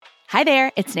Hi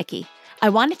there, it's Nikki. I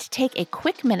wanted to take a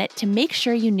quick minute to make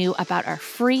sure you knew about our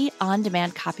free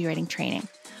on-demand copywriting training.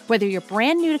 Whether you're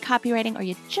brand new to copywriting or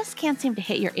you just can't seem to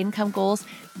hit your income goals,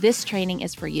 this training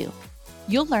is for you.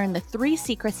 You'll learn the 3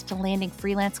 secrets to landing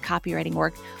freelance copywriting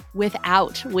work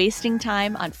without wasting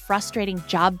time on frustrating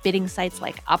job bidding sites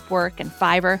like Upwork and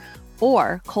Fiverr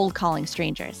or cold calling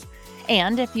strangers.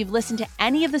 And if you've listened to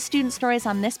any of the student stories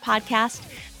on this podcast,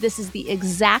 this is the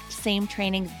exact same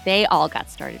training they all got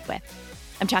started with.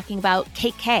 I'm talking about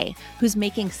Kate K, who's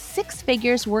making 6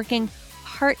 figures working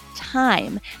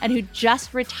part-time and who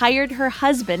just retired her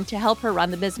husband to help her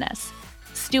run the business.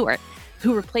 Stuart,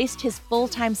 who replaced his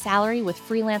full-time salary with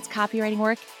freelance copywriting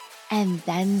work and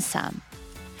then some.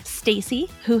 Stacy,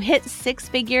 who hit 6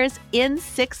 figures in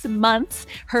 6 months,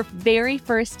 her very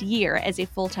first year as a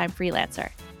full-time freelancer.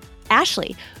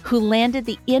 Ashley, who landed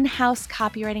the in-house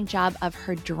copywriting job of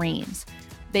her dreams.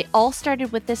 They all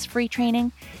started with this free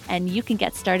training, and you can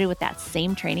get started with that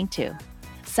same training too.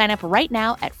 Sign up right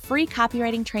now at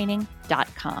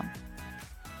freecopywritingtraining.com.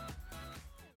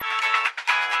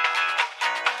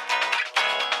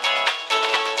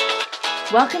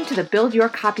 Welcome to the Build Your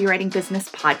Copywriting Business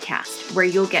podcast, where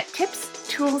you'll get tips,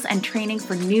 tools, and training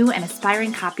for new and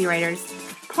aspiring copywriters,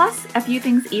 plus a few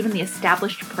things even the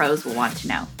established pros will want to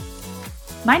know.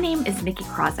 My name is Nikki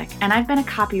Krosick, and I've been a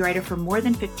copywriter for more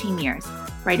than 15 years,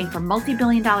 writing for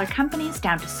multi-billion-dollar companies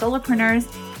down to solopreneurs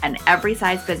and every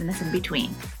size business in between.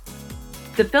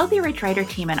 The Filthy Rich Writer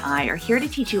team and I are here to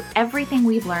teach you everything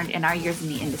we've learned in our years in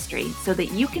the industry so that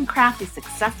you can craft a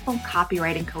successful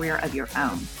copywriting career of your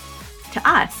own. To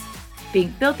us,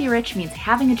 being filthy rich means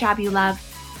having a job you love,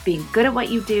 being good at what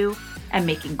you do, and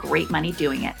making great money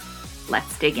doing it.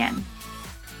 Let's dig in.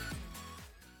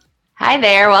 Hi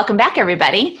there. Welcome back,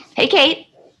 everybody. Hey, Kate.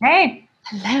 Hey.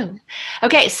 Hello.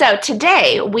 Okay, so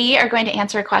today we are going to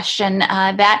answer a question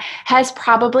that has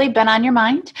probably been on your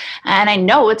mind. And I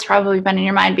know it's probably been in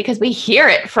your mind because we hear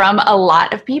it from a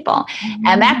lot of people. Mm-hmm.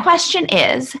 And that question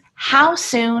is, how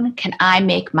soon can I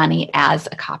make money as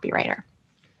a copywriter?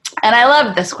 And I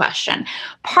love this question.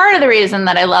 Part of the reason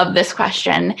that I love this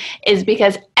question is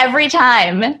because every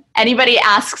time anybody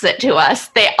asks it to us,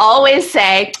 they always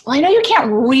say, well, I know you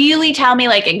can't really tell me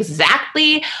like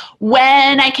exactly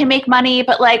when I can make money,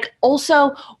 but like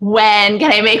also when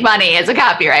can I make money as a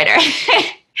copywriter?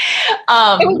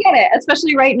 We get it,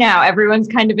 especially right now. Everyone's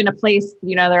kind of in a place,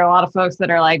 there are a lot of folks that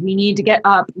are like, we need to get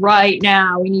up right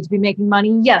now. We need to be making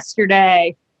money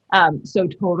yesterday. So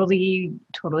totally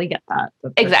get that.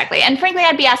 Exactly. And frankly,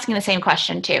 I'd be asking the same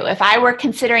question too. If I were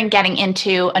considering getting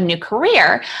into a new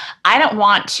career, I don't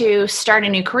want to start a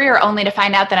new career only to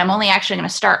find out that I'm only actually going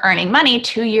to start earning money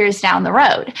 2 years down the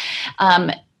road.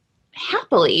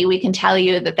 Happily, we can tell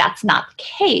you that that's not the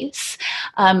case,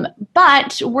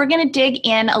 but we're going to dig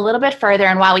in a little bit further.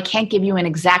 And while we can't give you an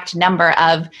exact number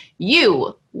of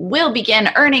you will begin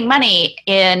earning money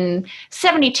in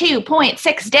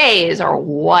 72.6 days or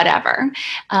whatever,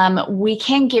 we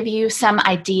can give you some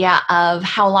idea of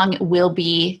how long it will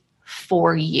be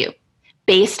for you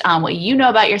based on what you know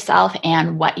about yourself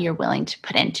and what you're willing to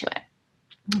put into it.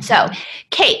 Mm-hmm. So,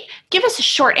 Kate, give us a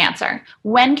short answer.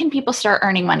 When can people start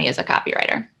earning money as a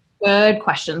copywriter? Good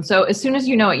question. So as soon as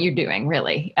you know what you're doing,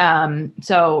 really. You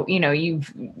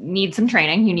need some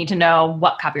training. You need to know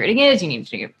what copywriting is. You need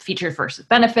to know features versus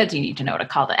benefits. You need to know what a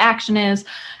call to action is.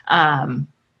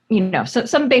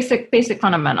 Some basic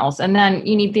fundamentals. And then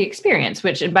you need the experience,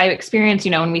 which by experience,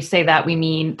 when we say that, we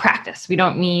mean practice. We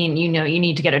don't mean, you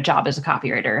need to get a job as a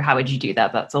copywriter. How would you do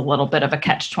that? That's a little bit of a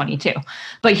catch-22.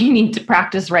 But you need to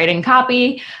practice writing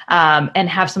copy and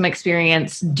have some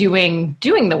experience doing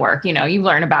the work. You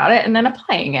learn about it and then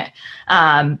applying it.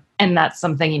 And that's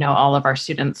something, all of our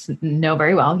students know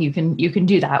very well. You can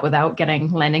do that without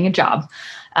landing a job.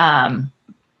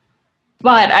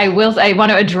 But I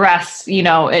want to address,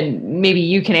 and maybe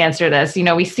you can answer this,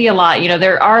 we see a lot,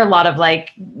 there are a lot of like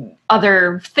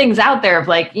other things out there of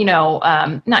like,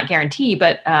 not guarantee,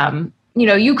 but,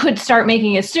 you could start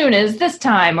making as soon as this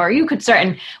time, or you could start,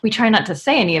 and we try not to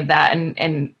say any of that.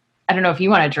 And I don't know if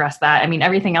you want to address that. I mean,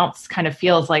 everything else kind of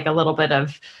feels like a little bit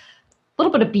of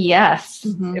BS.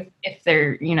 Mm-hmm. if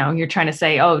they're, you're trying to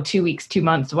say, 2 weeks, 2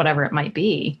 months, whatever it might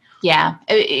be. Yeah,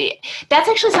 that's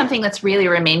actually something that's really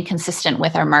remained consistent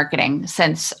with our marketing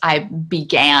since I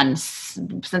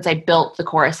built the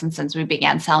course and since we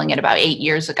began selling it about 8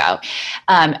 years ago.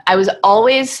 I was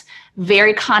always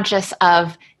very conscious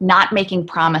of not making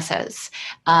promises,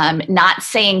 not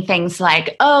saying things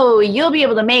like, oh, you'll be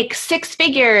able to make 6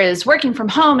 figures working from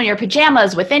home in your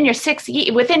pajamas within your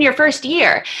first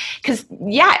year. Because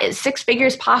yeah, is 6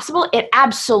 figures possible? It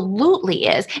absolutely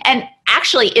is. And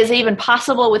actually, is it even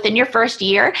possible within your first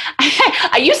year?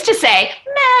 I used to say,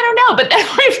 I don't know, but then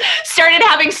we've started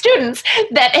having students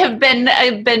that have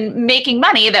been making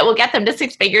money that will get them to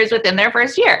six figures within their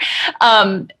first year.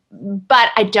 But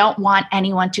I don't want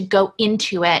anyone to go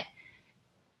into it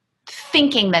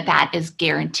thinking that that is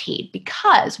guaranteed,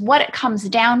 because what it comes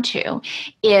down to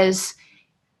is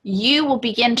you will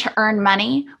begin to earn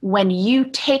money when you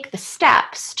take the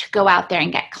steps to go out there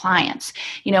and get clients.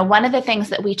 You know, one of the things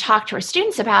that we talk to our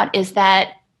students about is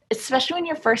that, especially when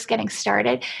you're first getting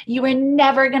started, you are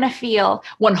never going to feel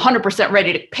 100%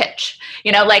 ready to pitch.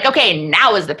 You know, like, okay,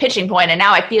 now is the pitching point and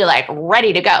now I feel like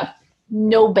ready to go.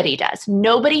 Nobody does.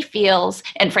 Nobody feels,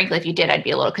 and frankly, if you did, I'd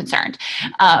be a little concerned.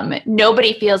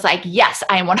 Nobody feels like, yes,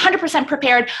 I am 100%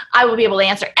 prepared. I will be able to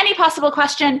answer any possible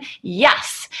question.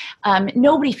 Yes.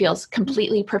 Nobody feels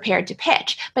completely prepared to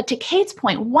pitch. But to Kate's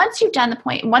point, once you've done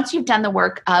the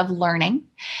work of learning,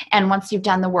 and once you've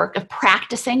done the work of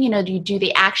practicing, you know, you do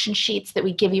the action sheets that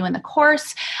we give you in the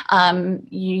course,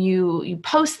 you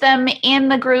post them in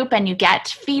the group and you get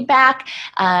feedback.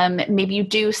 Maybe you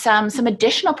do some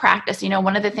additional practice. You know,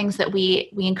 one of the things that we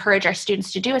encourage our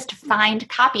students to do is to find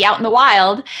copy out in the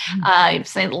wild. You've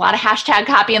seen a lot of hashtag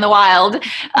copy in the wild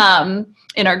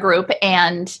in our group,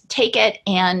 and take it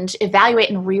and evaluate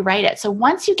and rewrite it. So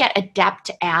once you get adept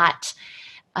at,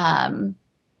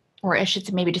 or I should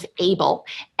say maybe just able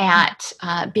at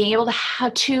being able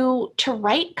to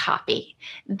write copy,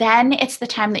 then it's the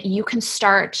time that you can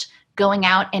start going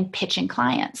out and pitching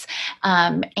clients.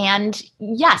 And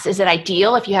yes, is it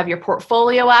ideal if you have your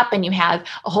portfolio up and you have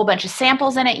a whole bunch of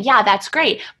samples in it? Yeah, that's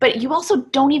great. But you also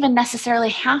don't even necessarily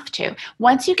have to.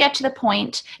 Once you get to the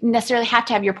point, you necessarily have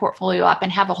to have your portfolio up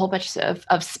and have a whole bunch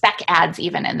of spec ads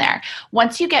even in there.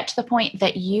 Once you get to the point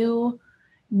that you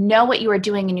know what you are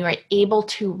doing and you are able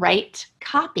to write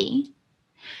copy,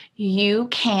 you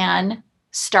can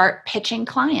start pitching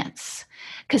clients.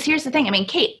 Because here's the thing. I mean,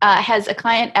 Kate, has a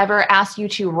client ever asked you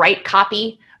to write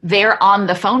copy there on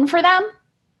the phone for them?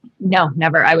 No,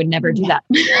 never. I would never do that.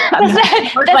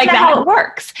 That's not how it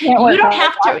works. You don't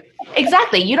have to.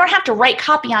 Exactly. You don't have to write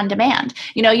copy on demand.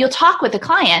 You know, you'll talk with the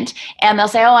client and they'll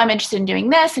say, oh, I'm interested in doing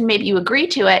this. And maybe you agree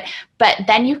to it. But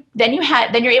then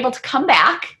you're able to come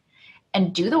back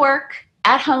and do the work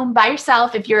at home by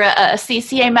yourself. If you're a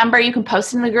CCA member, you can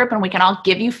post in the group and we can all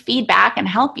give you feedback and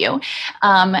help you.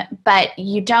 But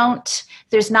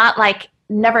there's not like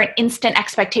never an instant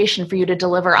expectation for you to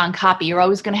deliver on copy. You're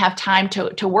always going to have time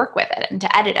to work with it and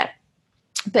to edit it.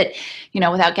 But, you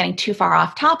know, without getting too far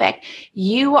off topic,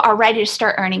 you are ready to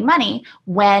start earning money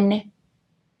when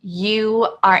you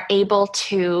are able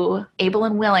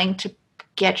and willing to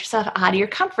get yourself out of your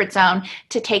comfort zone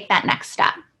to take that next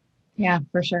step. Yeah,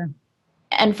 for sure.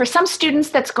 And for some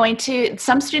students, it's going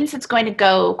to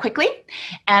go quickly.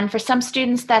 And for some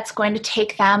students, that's going to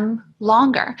take them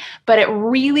longer. But it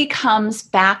really comes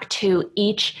back to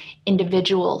each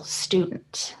individual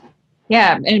student.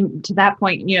 Yeah. And to that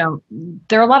point, you know,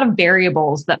 there are a lot of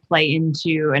variables that play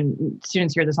into, and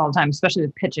students hear this all the time, especially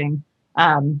with pitching.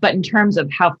 But in terms of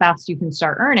how fast you can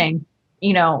start earning,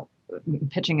 you know,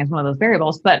 pitching is one of those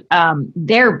variables, but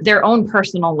their own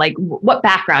personal, like what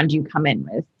background do you come in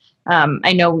with?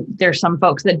 I know there's some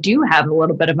folks that do have a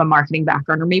little bit of a marketing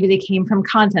background, or maybe they came from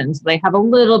content, so they have a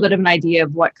little bit of an idea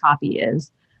of what copy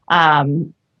is.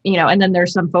 You know, and then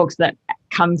there's some folks that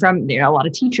come from, you know, a lot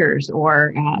of teachers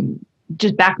or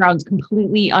just backgrounds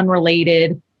completely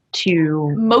unrelated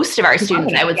to. Most of our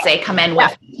students, I would say, come in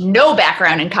with no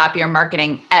background in copy or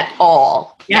marketing at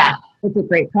all. Yeah, that's a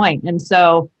great point. And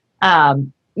so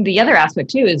the other aspect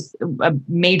too is a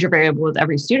major variable with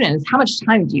every student is how much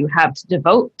time do you have to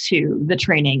devote to the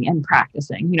training and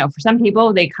practicing? You know, for some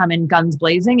people, they come in guns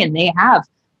blazing and they have,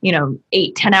 you know,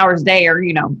 8-10 hours a day, or,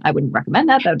 you know, I wouldn't recommend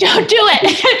that. Don't do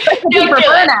it. Don't do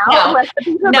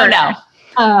it.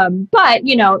 No. But,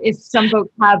 you know, if some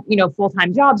folks have, you know,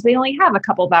 full-time jobs, they only have a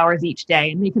couple of hours each day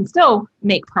and they can still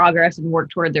make progress and work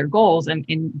toward their goals.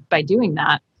 And by doing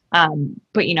that,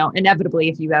 but, you know, inevitably,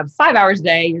 if you have 5 hours a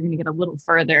day, you're going to get a little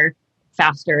further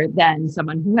faster than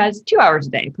someone who has 2 hours a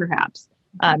day, perhaps,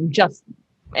 just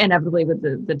inevitably with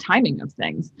the timing of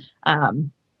things.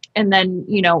 And then,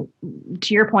 you know,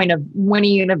 to your point of when are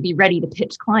you going to be ready to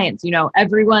pitch clients, you know,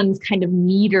 everyone's kind of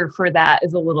meter for that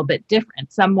is a little bit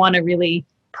different. Some want to really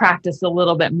practice a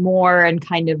little bit more and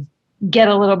kind of get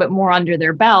a little bit more under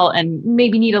their belt and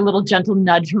maybe need a little gentle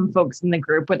nudge from folks in the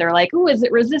group where they're like, oh, is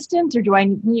it resistant or do I,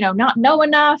 you know, not know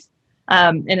enough?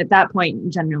 And at that point,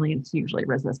 generally it's usually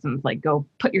resistance, like go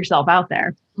put yourself out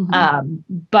there.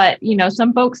 But,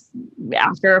 some folks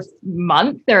after a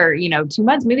month or, 2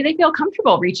 months, maybe they feel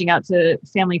comfortable reaching out to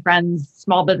family, friends,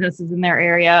 small businesses in their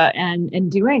area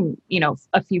and doing,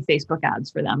 a few Facebook ads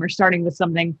for them, or starting with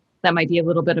something that might be a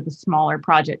little bit of a smaller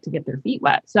project to get their feet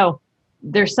wet. So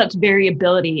there's such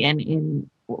variability in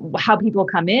how people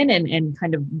come in and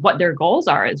kind of what their goals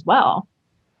are as well.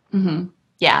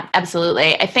 Yeah,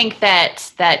 absolutely. I think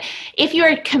that if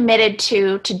you're committed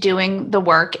to doing the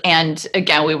work, and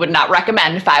again, we would not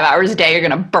recommend 5 hours a day, you're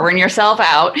going to burn yourself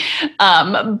out.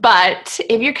 But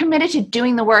if you're committed to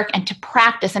doing the work and to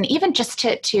practice, and even just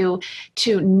to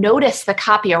notice the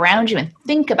copy around you and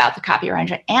think about the copy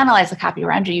around you, analyze the copy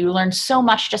around you, you learn so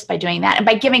much just by doing that. And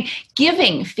by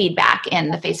giving feedback in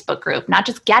the Facebook group, not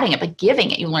just getting it, but giving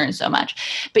it, you learn so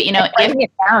much. But, writing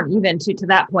it down, even to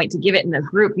that point, to give it in the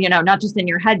group, not just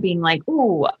in your head being like,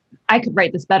 oh, I could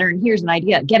write this better, and here's an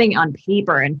idea, getting it on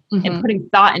paper and putting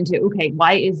thought into, okay,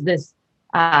 why is this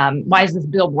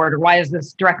billboard, or why is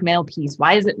this direct mail piece,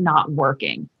 why is it not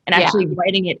working? And actually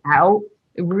writing it out,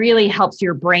 it really helps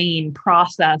your brain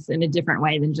process in a different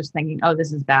way than just thinking, oh,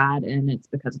 this is bad and it's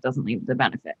because it doesn't leave the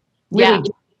benefit. Really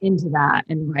get into that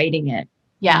and writing it.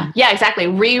 Yeah, exactly.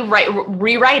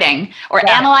 Rewriting or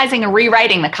analyzing and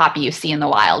rewriting the copy you see in the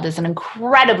wild is an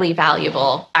incredibly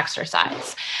valuable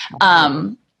exercise.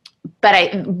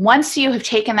 But once you have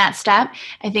taken that step,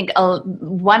 I think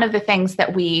one of the things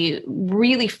that we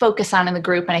really focus on in the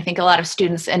group, and I think a lot of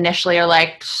students initially are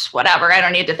like, whatever, I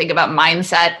don't need to think about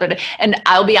mindset. And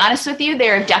I'll be honest with you,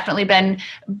 there have definitely been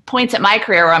points in my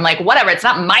career where I'm like, whatever, it's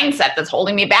not mindset that's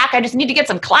holding me back. I just need to get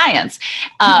some clients.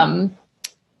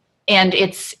 And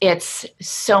it's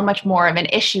so much more of an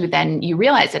issue than you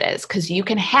realize it is, because you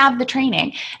can have the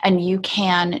training and you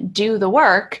can do the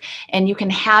work and you can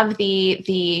have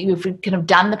you've kind of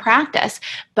done the practice,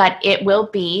 but it will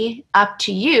be up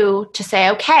to you to say,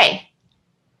 okay,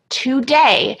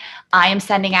 today I am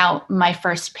sending out my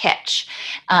first pitch.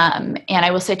 And I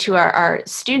will say, to our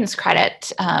students'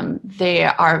 credit, they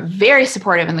are very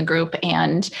supportive in the group.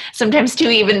 And sometimes too,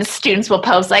 even students will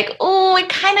post like, oh, I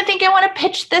kind of think I want to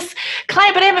pitch this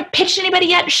client, but I haven't pitched anybody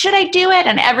yet. Should I do it?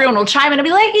 And everyone will chime in and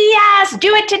be like, yes,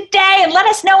 do it today and let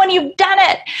us know when you've done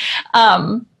it.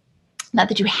 Not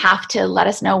that you have to let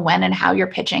us know when and how you're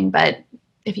pitching, but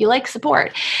if you like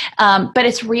support. But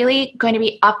it's really going to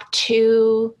be up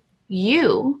to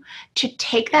you to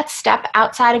take that step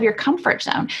outside of your comfort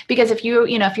zone. Because if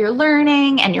you're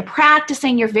learning and you're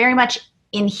practicing, you're very much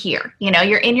in here,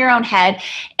 you're in your own head,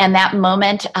 and that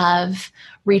moment of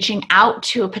reaching out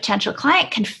to a potential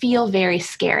client can feel very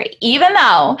scary, even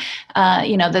though,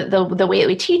 the way that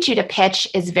we teach you to pitch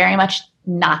is very much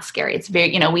not scary. It's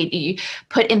very, you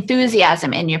put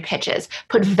enthusiasm in your pitches,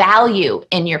 put value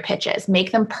in your pitches,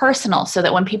 make them personal so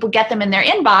that when people get them in their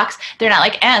inbox, they're not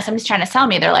like, somebody's trying to sell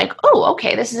me. They're like, oh,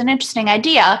 okay, this is an interesting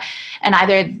idea. And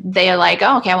either they're like,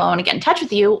 oh, okay, well, I want to get in touch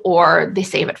with you, or they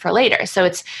save it for later. So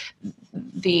it's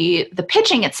the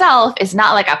pitching itself is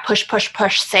not like a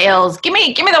push sales. Give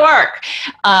me the work.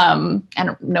 I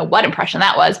don't know what impression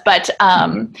that was,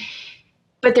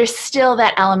 but there's still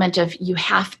that element of you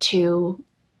have to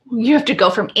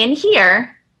go from in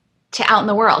here to out in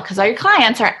the world, because all your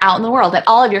clients are out in the world, and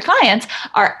all of your clients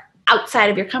are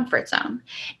outside of your comfort zone.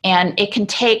 And it can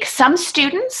take, some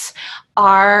students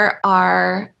are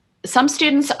like,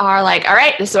 all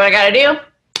right, this is what I got to do.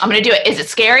 I'm going to do it. Is it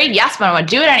scary? Yes, but I'm going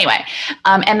to do it anyway.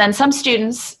 And then some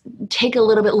students take a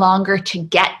little bit longer to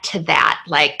get to that,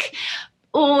 like,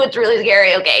 oh, it's really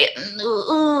scary. Okay.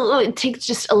 Ooh, it takes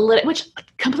just a little, which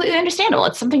completely understandable.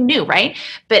 It's something new, right?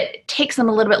 But it takes them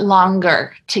a little bit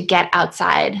longer to get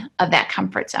outside of that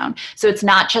comfort zone. So it's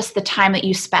not just the time that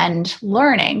you spend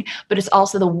learning, but it's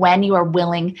also the when you are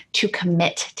willing to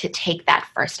commit to take that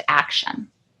first action.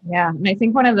 Yeah. And I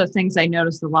think one of the things I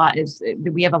noticed a lot is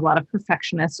that we have a lot of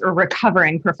perfectionists or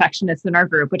recovering perfectionists in our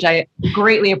group, which I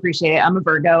greatly appreciate. I'm a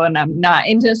Virgo and I'm not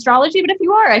into astrology, but if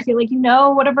you are, I feel like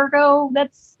what a Virgo,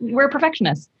 we're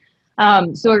perfectionists.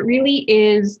 So it really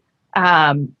is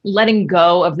letting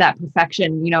go of that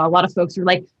perfection. A lot of folks are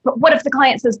like, but what if the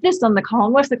client says this on the call?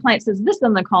 And what if the client says this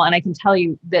on the call? And I can tell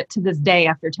you that to this day,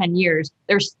 after 10 years,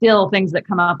 there's still things that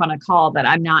come up on a call that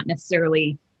I'm not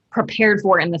necessarily prepared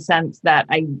for, in the sense that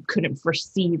I couldn't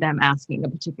foresee them asking a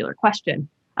particular question.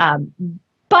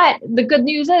 But the good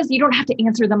news is you don't have to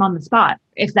answer them on the spot.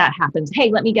 If that happens,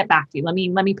 hey, let me get back to you. Let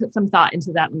me put some thought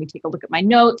into that. Let me take a look at my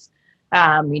notes.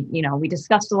 We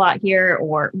discussed a lot here,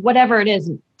 or whatever it is.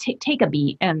 Take a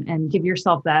beat and give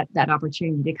yourself that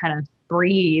opportunity to kind of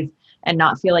breathe. and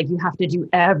not feel like you have to do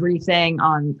everything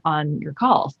on your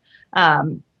calls.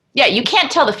 Yeah, you can't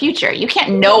tell the future. You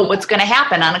can't know what's going to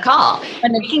happen on a call.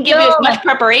 And we can give you as much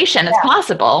preparation as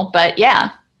possible, but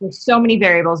yeah. There's so many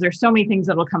variables. There's so many things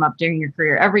that will come up during your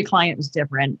career. Every client is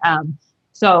different.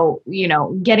 So,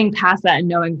 getting past that and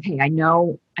knowing, hey, I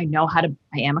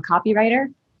am a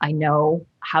copywriter. I know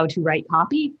how to write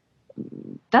copy.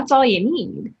 That's all you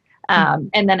need.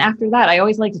 And then after that, I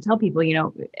always like to tell people,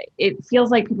 it feels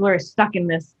like people are stuck in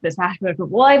this aspect of,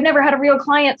 well, I've never had a real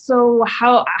client. So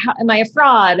how am I a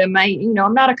fraud? Am I,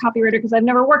 I'm not a copywriter because I've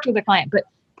never worked with a client. But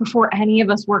before any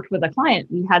of us worked with a client,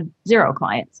 we had 0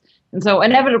 clients. And so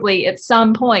inevitably at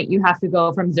some point you have to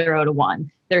go from 0 to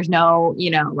 1. There's no,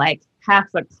 like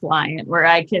half a client where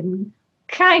I can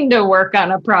kind of work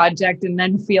on a project and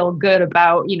then feel good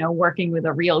about, working with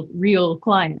a real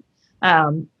client.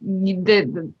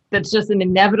 That's just an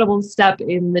inevitable step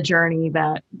in the journey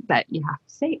that you have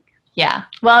to take. Yeah.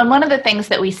 Well, and one of the things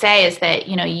that we say is that,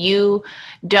 you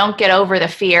don't get over the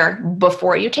fear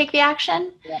before you take the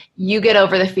action. Yeah. You get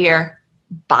over the fear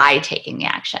by taking the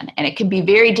action. And it can be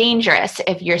very dangerous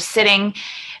if you're sitting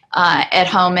at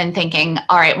home and thinking,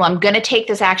 all right, well, I'm going to take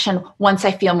this action once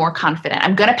I feel more confident.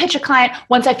 I'm going to pitch a client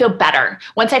once I feel better,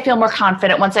 once I feel more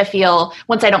confident, once I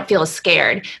don't feel as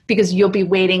scared, because you'll be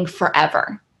waiting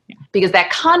forever. Yeah. Because that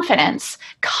confidence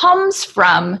comes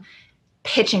from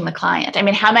pitching the client. I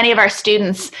mean, how many of our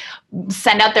students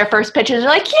send out their first pitches? They're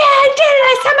like, yeah, I did it.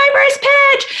 I sent my first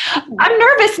pitch. I'm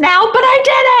nervous now, but I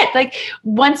did it. Like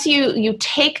once you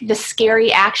take the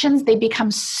scary actions, they become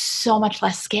so much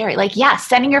less scary. Like, yeah,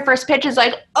 sending your first pitch is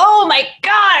like, oh my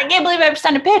God, I can't believe I've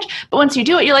sent a pitch. But once you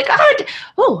do it, you're like,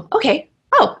 oh, okay.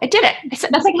 Oh, I did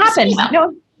it. Nothing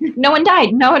happened. No one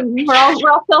died. We're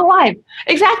all still alive.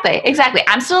 Exactly.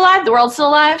 I'm still alive. The world's still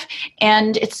alive.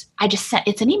 And it's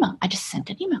an email. I just sent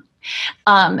an email.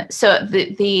 So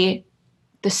the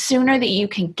sooner that you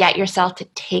can get yourself to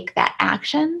take that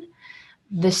action,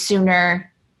 the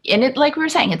sooner. And it, like we were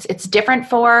saying, it's different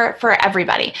for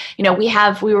everybody.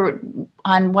 We were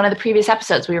on one of the previous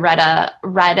episodes, we read a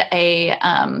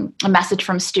message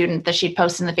from a student that she'd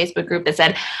posted in the Facebook group that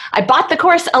said, I bought the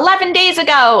course 11 days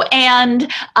ago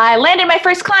and I landed my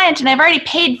first client and I've already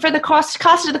paid for the cost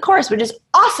of the course, which is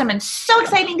awesome and so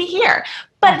exciting to hear.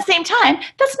 But at the same time,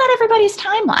 that's not everybody's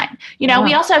timeline.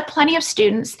 We also have plenty of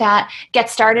students that get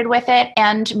started with it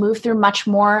and move through much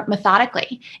more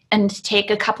methodically and take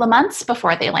a couple of months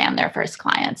before they land their first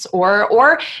clients.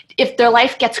 Or if their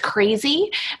life gets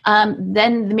crazy,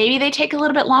 then maybe they take a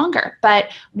little bit longer. But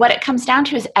what it comes down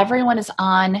to is everyone is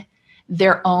on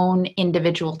their own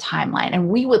individual timeline. And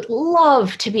we would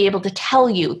love to be able to tell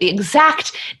you the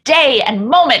exact day and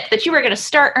moment that you are going to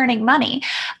start earning money.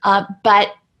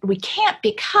 But we can't,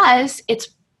 because it's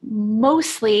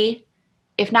mostly,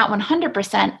 if not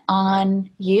 100%, on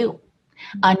you.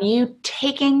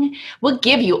 We'll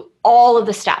give you all of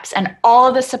the steps and all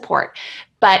of the support,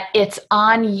 but it's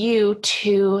on you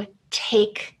to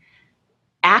take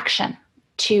action,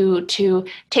 to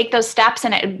take those steps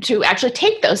and to actually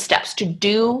take those steps to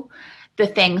do the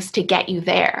things to get you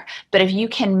there. But if you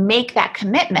can make that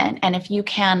commitment and if you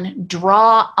can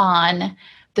draw on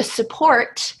the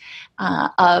support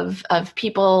of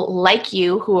people like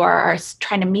you who are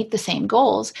trying to meet the same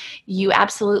goals, you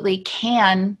absolutely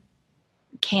can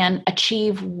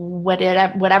achieve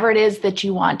whatever it is that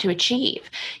you want to achieve.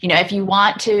 If you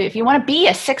want to be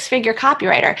a 6-figure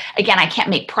copywriter, again, I can't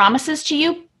make promises to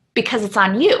you because it's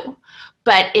on you.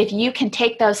 But if you can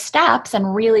take those steps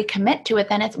and really commit to it,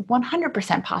 then it's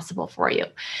 100% possible for you.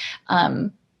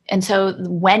 And so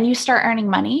when you start earning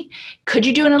money, could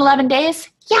you do it in 11 days?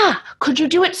 Yeah. Could you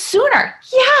do it sooner?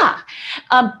 Yeah.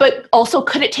 But also,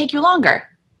 could it take you longer?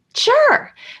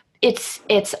 Sure.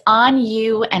 It's on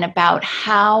you and about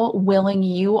how willing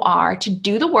you are to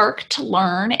do the work, to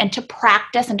learn and to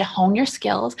practice and to hone your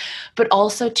skills, but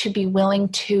also to be willing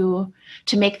to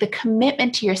make the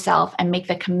commitment to yourself and make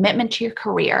the commitment to your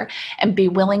career and be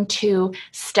willing to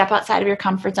step outside of your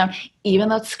comfort zone, even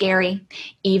though it's scary,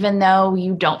 even though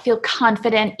you don't feel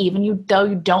confident, though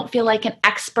you don't feel like an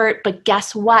expert. But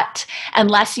guess what?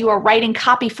 Unless you are writing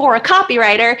copy for a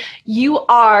copywriter, you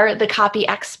are the copy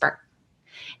expert.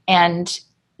 And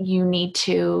you need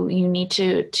to,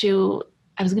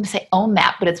 I was going to say own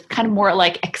that, but it's kind of more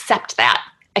like accept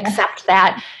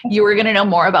that you are going to know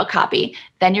more about copy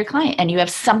than your client and you have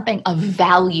something of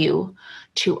value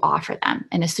to offer them.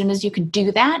 And as soon as you can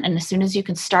do that, and as soon as you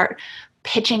can start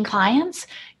pitching clients,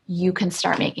 you can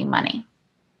start making money.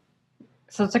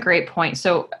 So that's a great point.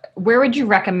 So where would you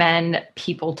recommend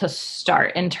people to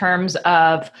start in terms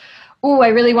of, I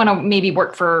really want to maybe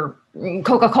work for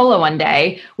Coca-Cola one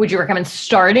day, would you recommend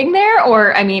starting there?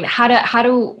 Or, I mean,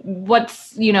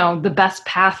 what's, the best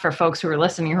path for folks who are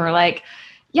listening who are like,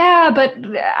 yeah, but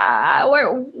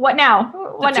what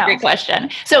now? That's a great question.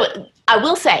 So I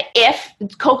will say, if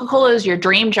Coca-Cola is your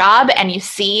dream job and you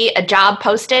see a job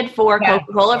posted for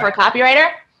Coca-Cola for a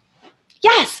copywriter,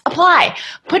 yes, apply.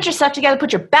 Put your stuff together.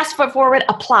 Put your best foot forward.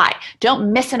 Apply.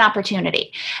 Don't miss an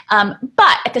opportunity.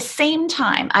 But at the same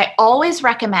time, I always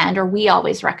recommend, or we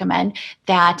always recommend,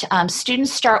 that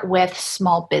students start with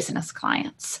small business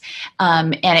clients.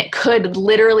 And it could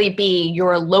literally be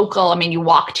your local, you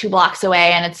walk 2 blocks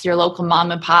away and it's your local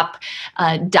mom and pop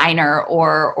diner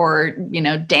or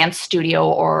dance studio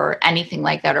or anything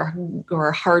like that,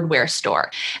 or hardware store.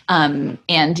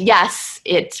 And yes,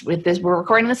 we're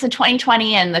recording this in 2020.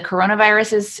 And the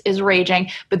coronavirus is raging,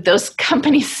 but those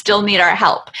companies still need our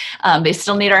help. They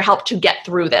still need our help to get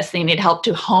through this. They need help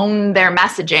to hone their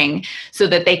messaging so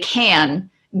that they can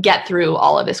get through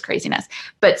all of this craziness.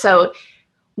 But so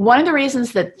one of the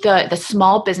reasons that the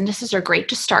small businesses are great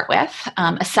to start with,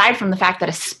 aside from the fact that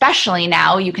especially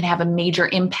now you can have a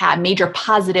major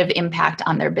positive impact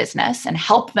on their business and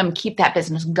help them keep that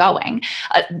business going,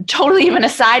 totally even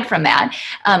aside from that,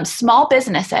 small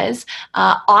businesses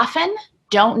often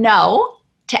don't know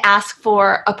to ask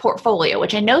for a portfolio,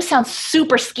 which I know sounds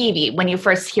super skeevy when you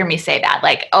first hear me say that,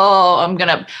 like, oh, I'm going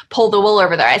to pull the wool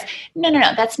over their eyes. No,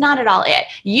 that's not at all it.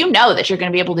 You know that you're going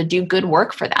to be able to do good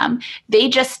work for them. They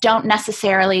just don't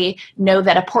necessarily know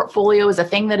that a portfolio is a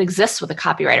thing that exists with a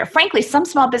copywriter. Frankly, some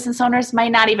small business owners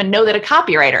might not even know that a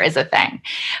copywriter is a thing.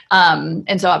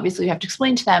 And so obviously you have to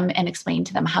explain to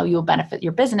them how you will benefit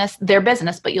their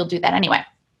business, but you'll do that anyway.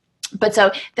 But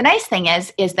so the nice thing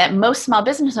is that most small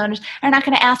business owners are not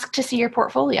going to ask to see your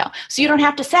portfolio. So you don't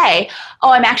have to say,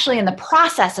 oh, I'm actually in the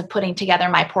process of putting together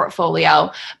my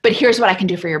portfolio, but here's what I can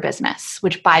do for your business,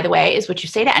 which, by the way, is what you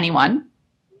say to anyone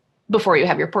before you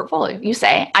have your portfolio. You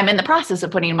say, I'm in the process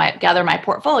of putting together my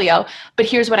portfolio, but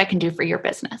here's what I can do for your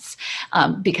business,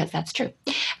 because that's true.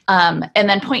 And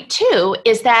then point 2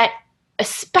 is that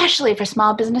especially for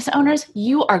small business owners,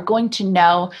 you are going to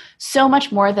know so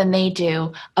much more than they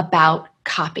do about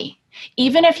copy.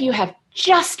 Even if you have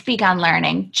just begun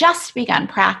learning, just begun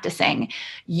practicing,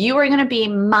 you are going to be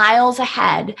miles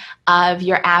ahead of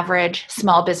your average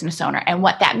small business owner. And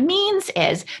what that means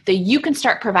is that you can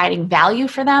start providing value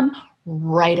for them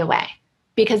right away,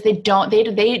 because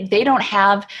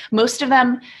most of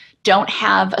them don't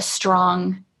have a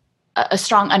strong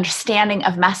understanding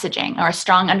of messaging, or a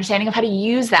strong understanding of how to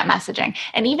use that messaging.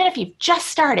 And even if you've just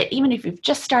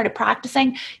started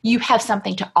practicing, you have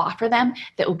something to offer them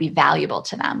that will be valuable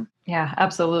to them. Yeah,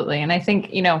 absolutely. And I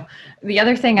think, the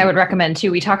other thing I would recommend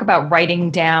too, we talk about writing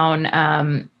down,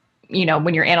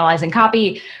 when you're analyzing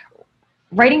copy,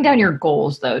 writing down your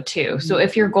goals though too. So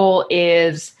if your goal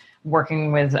is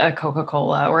working with a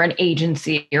Coca-Cola or an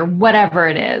agency or whatever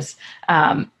it is,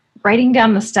 writing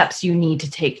down the steps you need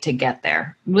to take to get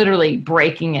there, literally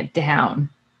breaking it down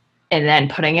and then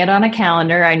putting it on a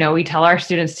calendar. I know we tell our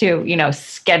students too,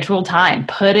 schedule time,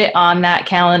 put it on that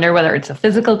calendar, whether it's a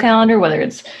physical calendar, whether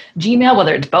it's Gmail,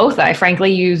 whether it's both. I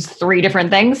frankly use 3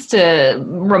 different things to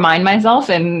remind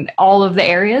myself in all of the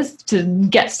areas to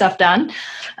get stuff done.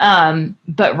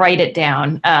 But write it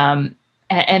down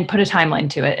and put a timeline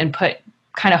to it, and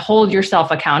kind of hold yourself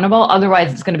accountable.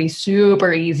 Otherwise, it's going to be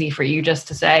super easy for you just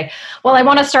to say, well, I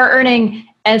want to start earning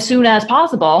as soon as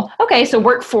possible. Okay, so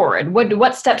work forward.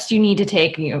 What steps do you need to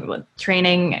take?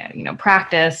 Training,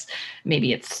 practice.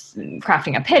 Maybe it's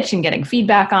crafting a pitch and getting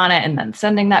feedback on it and then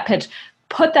sending that pitch.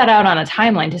 Put that out on a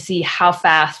timeline to see how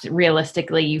fast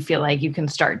realistically you feel like you can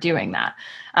start doing that.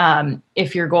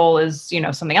 If your goal is,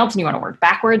 something else and you want to work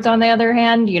backwards, on the other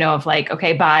hand, of like,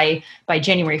 okay, by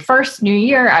January 1st, new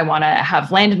year, I want to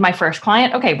have landed my first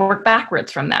client. Okay, work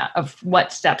backwards from that, of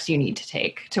what steps you need to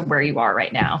take to where you are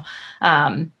right now.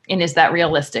 And is that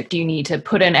realistic? Do you need to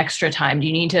put in extra time? Do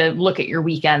you need to look at your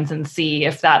weekends and see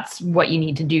if that's what you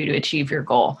need to do to achieve your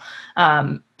goal?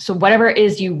 So whatever it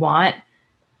is you want,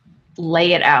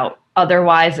 lay it out.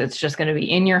 Otherwise, it's just going to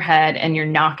be in your head and you're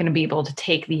not going to be able to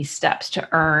take these steps to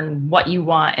earn what you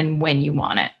want and when you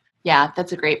want it. Yeah,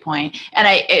 that's a great point. And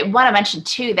I want to mention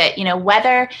too that,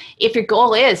 if your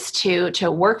goal is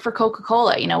to work for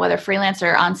Coca-Cola, whether freelance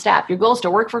or on staff, your goal is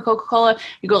to work for Coca-Cola,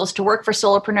 your goal is to work for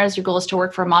solopreneurs, your goal is to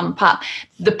work for mom and pop.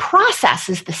 The process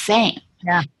is the same.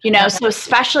 Yeah. So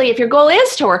especially if your goal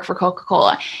is to work for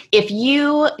Coca-Cola, if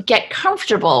you get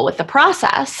comfortable with the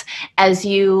process as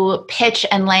you pitch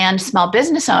and land small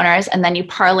business owners, and then you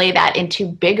parlay that into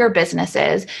bigger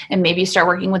businesses, and maybe you start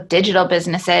working with digital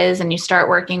businesses, and you start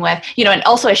working with, and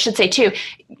also I should say too,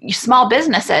 small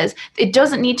businesses, it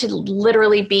doesn't need to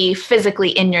literally be physically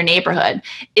in your neighborhood.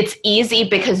 It's easy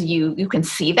because you can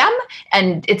see them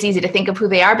and it's easy to think of who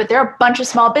they are, but there are a bunch of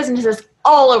small businesses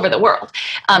all over the world.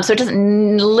 So it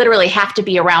doesn't literally have to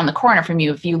be around the corner from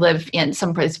you if you live in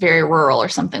some place very rural or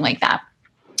something like that.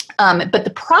 But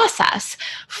the process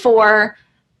for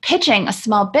pitching a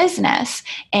small business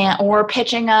or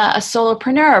pitching a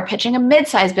solopreneur, or pitching a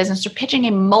mid-sized business, or pitching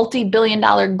a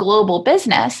multi-billion-dollar global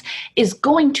business is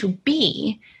going to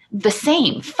be the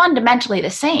same, fundamentally the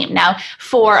same. Now,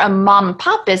 for a mom and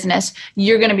pop business,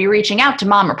 you're going to be reaching out to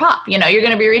mom or pop. You're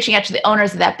going to be reaching out to the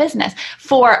owners of that business.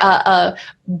 For a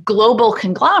global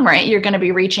conglomerate, you're going to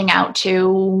be reaching out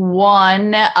to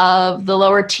one of the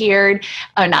lower tiered,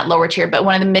 or not lower tiered, but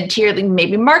one of the mid-tiered,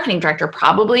 maybe marketing director,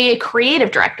 probably a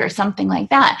creative director, something like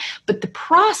that. But the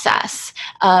process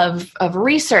of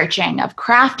researching, of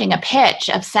crafting a pitch,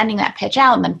 of sending that pitch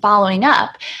out and then following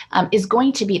up is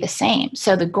going to be the same.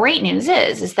 So the great news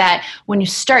is that when you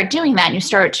start doing that and you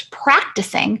start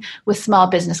practicing with small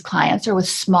business clients or with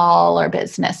smaller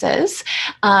businesses,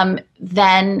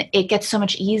 then it gets so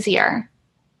much easier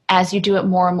as you do it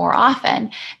more and more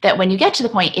often, that when you get to the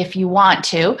point, if you want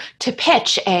to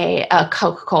pitch a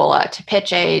Coca-Cola, to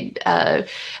pitch a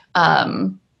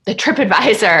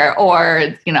TripAdvisor,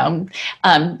 or,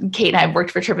 Kate and I have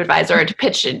worked for TripAdvisor, or to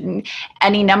pitch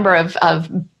any number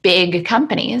of big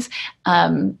companies,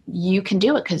 you can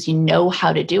do it because you know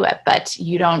how to do it. But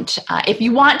you don't, if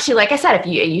you want to, like I said, if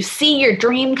you see your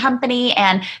dream company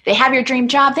and they have your dream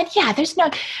job, then there's no,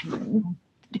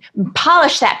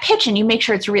 polish that pitch and you make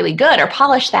sure it's really good, or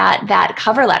polish that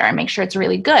cover letter and make sure it's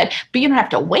really good, but you don't have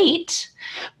to wait.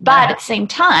 But at the same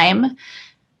time,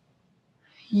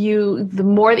 the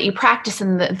more that you practice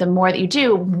and the more that you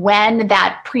do, when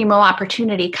that primo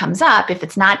opportunity comes up, if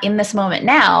it's not in this moment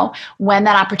now, when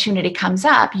that opportunity comes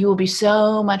up, you will be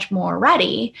so much more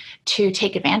ready to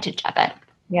take advantage of it.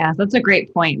 Yeah, that's a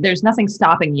great point. There's nothing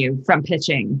stopping you from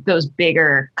pitching those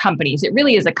bigger companies. It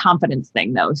really is a confidence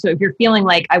thing, though. So if you're feeling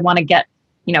like I want to get,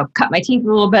 cut my teeth a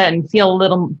little bit and feel a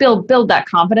little, build that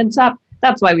confidence up,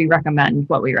 that's why we recommend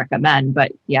what we recommend.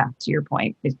 But yeah, to your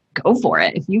point, is go for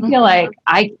it. If you feel like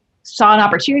I saw an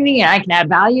opportunity and I can add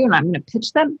value and I'm going to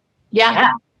pitch them.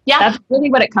 Yeah. That's really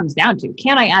what it comes down to.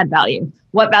 Can I add value?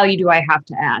 What value do I have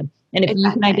to add? And if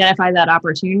you can identify that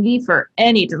opportunity for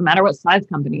it doesn't matter what size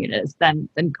company it is, then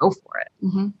go for it.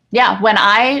 Mm-hmm. Yeah. When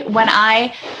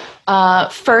I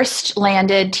first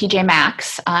landed TJ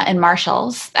Maxx and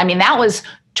Marshalls, that was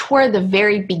toward the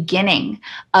very beginning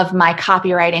of my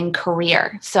copywriting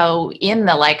career. So in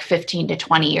the 15 to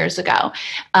 20 years ago,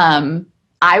 I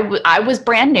was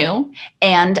brand new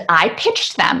and I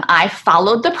pitched them. I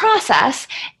followed the process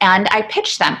and I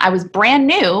pitched them. I was brand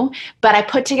new, but I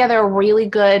put together a really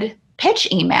good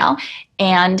pitch email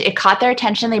and it caught their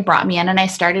attention. They brought me in and I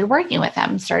started working with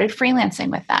them, started freelancing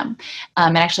with them.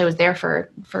 And actually I was there for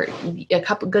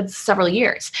several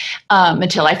years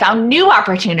until I found new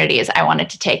opportunities I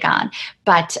wanted to take on.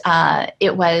 But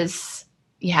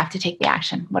you have to take the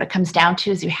action. What it comes down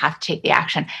to is you have to take the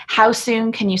action. How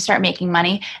soon can you start making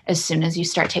money? As soon as you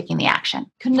start taking the action.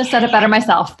 Couldn't have said it better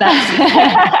myself.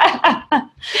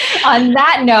 On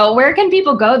that note, where can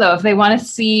people go though if they want to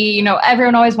see,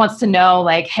 everyone always wants to know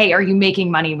hey, are you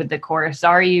making money with the course?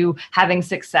 Are you having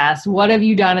success? What have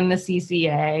you done in the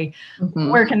CCA? Mm-hmm.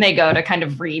 Where can they go to kind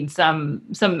of read some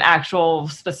actual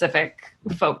specific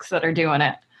folks that are doing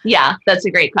it? Yeah, that's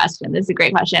a great question. If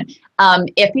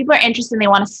people are interested and they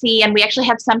want to see, and we actually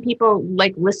have some people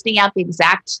listing out the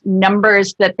exact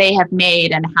numbers that they have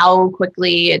made and how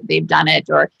quickly they've done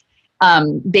it, or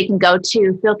they can go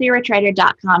to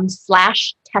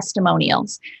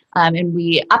filthyrichriter.com/testimonials. And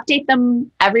we update them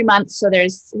every month. So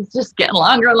it's just getting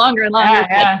longer and longer and longer.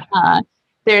 Yeah. But,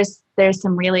 there's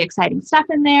some really exciting stuff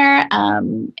in there.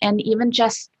 And even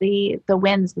just the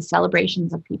wins, the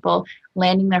celebrations of people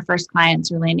landing their first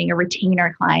clients or landing a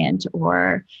retainer client,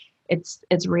 or it's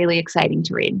really exciting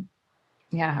to read.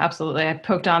 Yeah, absolutely. I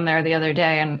poked on there the other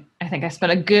day and I think I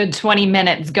spent a good 20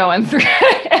 minutes going through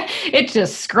it. It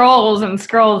just scrolls and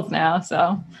scrolls now.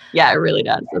 So yeah, it really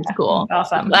does. That's cool.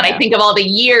 Awesome. And I think of all the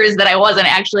years that I wasn't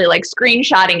actually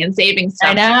screenshotting and saving stuff.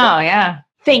 I know. Yeah.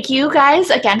 Thank you guys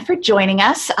again for joining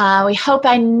us.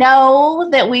 I know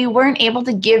that we weren't able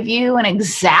to give you an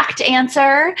exact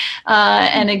answer,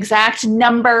 an exact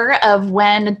number of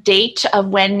date of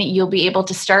when you'll be able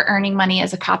to start earning money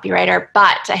as a copywriter,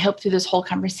 but I hope through this whole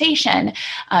conversation,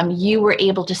 you were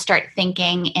able to start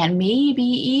thinking and maybe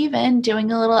even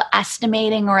doing a little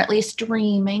estimating or at least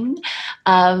dreaming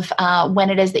of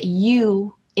when it is that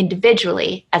you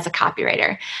individually as a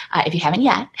copywriter, if you haven't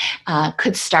yet,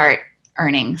 could start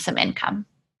earning some income.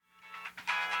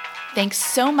 Thanks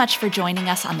so much for joining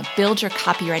us on the Build Your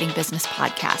Copywriting Business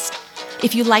podcast.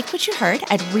 If you liked what you heard,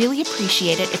 I'd really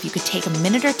appreciate it if you could take a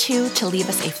minute or two to leave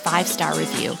us a 5-star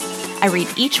review. I read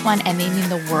each one and they mean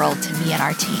the world to me and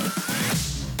our team.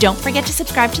 Don't forget to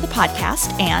subscribe to the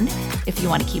podcast, and if you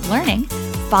want to keep learning,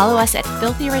 follow us at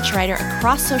Filthy Rich Writer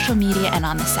across social media and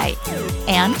on the site.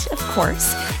 And, of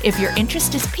course, if your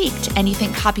interest is piqued and you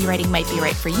think copywriting might be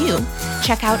right for you,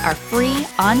 check out our free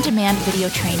on-demand video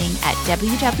training at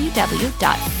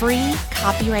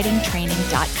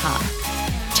www.freecopywritingtraining.com.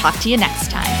 Talk to you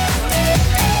next time.